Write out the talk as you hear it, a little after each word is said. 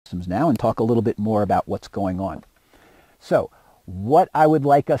systems now and talk a little bit more about what's going on. So what I would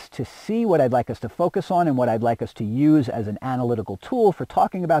like us to see, what I'd like us to focus on, and what I'd like us to use as an analytical tool for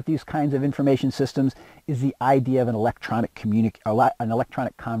talking about these kinds of information systems is the idea of an electronic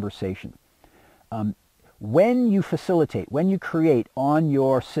conversation. When you facilitate, when you create on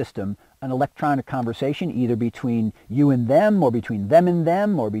your system an electronic conversation, either between you and them, or between them and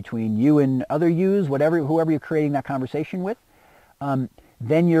them, or between you and other yous, whoever you're creating that conversation with,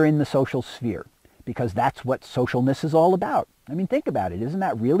 then you're in the social sphere, because that's what socialness is all about. I mean, think about it. Isn't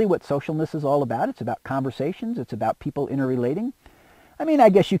that really what socialness is all about? It's about conversations. It's about people interrelating. I mean, I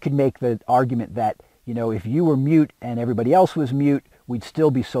guess you could make the argument that, you know, if you were mute and everybody else was mute, we'd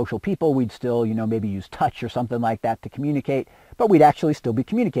still be social people. We'd still, you know, maybe use touch or something like that to communicate, but we'd actually still be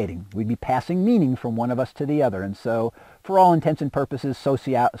communicating. We'd be passing meaning from one of us to the other. And so for all intents and purposes,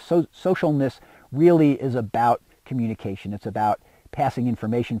 socialness really is about communication. It's about passing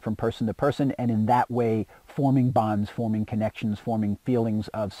information from person to person, and in that way forming bonds, forming connections, forming feelings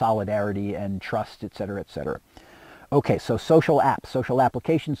of solidarity and trust, etc., etc. Okay, so social apps, social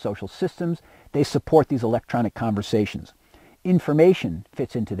applications, social systems, they support these electronic conversations. Information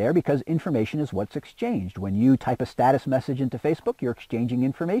fits into there because information is what's exchanged. When you type a status message into Facebook, you're exchanging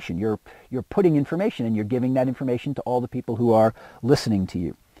information. You're putting information, and you're giving that information to all the people who are listening to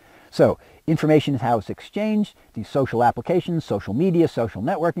you. So information is how it's exchanged. These social applications, social media, social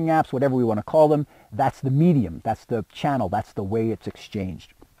networking apps, whatever we want to call them, that's the medium, that's the channel, that's the way it's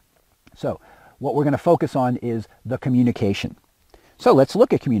exchanged. So what we're going to focus on is the communication. So let's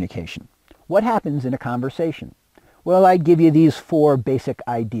look at communication. What happens in a conversation? Well, I give you these 4 basic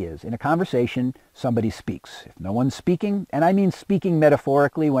ideas. In a conversation, somebody speaks. If no one's speaking, and I mean speaking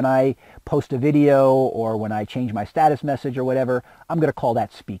metaphorically, when I post a video or when I change my status message or whatever, I'm going to call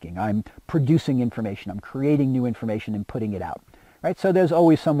that speaking. I'm producing information. I'm creating new information and putting it out. Right? So there's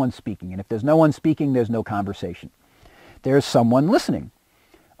always someone speaking. And if there's no one speaking, there's no conversation. There's someone listening.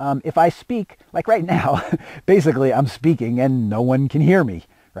 If I speak, like right now, basically I'm speaking and no one can hear me.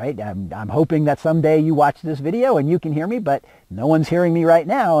 Right? I'm hoping that someday you watch this video and you can hear me, but no one's hearing me right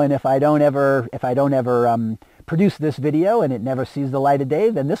now. And if I don't ever produce this video and it never sees the light of day,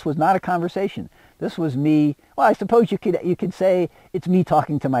 then this was not a conversation. This was me. Well, I suppose you could say it's me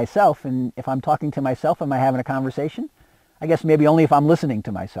talking to myself. And if I'm talking to myself, am I having a conversation? I guess maybe only if I'm listening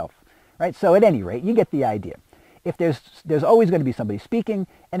to myself. Right? So at any rate, you get the idea. If there's always going to be somebody speaking,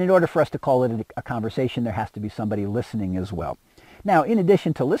 and in order for us to call it a conversation, there has to be somebody listening as well. Now, in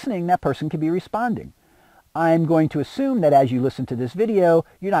addition to listening, that person could be responding. I'm going to assume that as you listen to this video,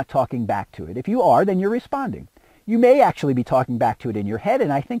 you're not talking back to it. If you are, then you're responding. You may actually be talking back to it in your head,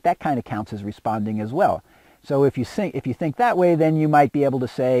 and I think that kind of counts as responding as well. So if you think that way, then you might be able to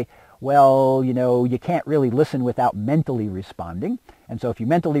say, well, you know, you can't really listen without mentally responding. And so if you're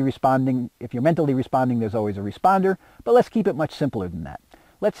mentally responding, there's always a responder. But let's keep it much simpler than that.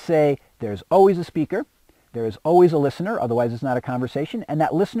 Let's say there's always a speaker. There is always a listener, otherwise it's not a conversation, and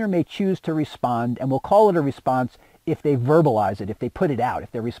that listener may choose to respond, and we'll call it a response if they verbalize it, if they put it out,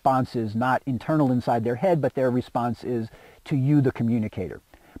 if their response is not internal inside their head, but their response is to you, the communicator.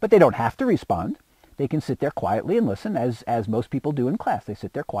 But they don't have to respond. They can sit there quietly and listen, as most people do in class. They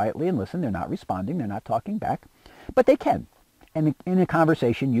sit there quietly and listen. They're not responding. They're not talking back. But they can. And in a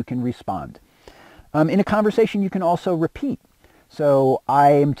conversation, you can respond. In a conversation, you can also repeat. So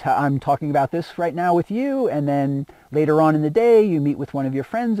I'm talking about this right now with you, and then later on in the day, you meet with one of your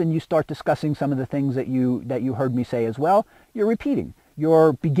friends and you start discussing some of the things that you heard me say as well. You're repeating.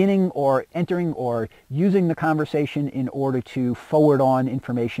 You're beginning or entering or using the conversation in order to forward on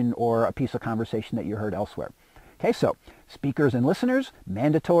information or a piece of conversation that you heard elsewhere. Okay, so speakers and listeners,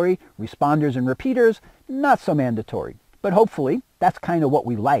 mandatory. Responders and repeaters, not so mandatory. But hopefully, that's kind of what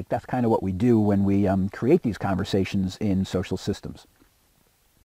we like. That's kind of what we do when we create these conversations in social systems.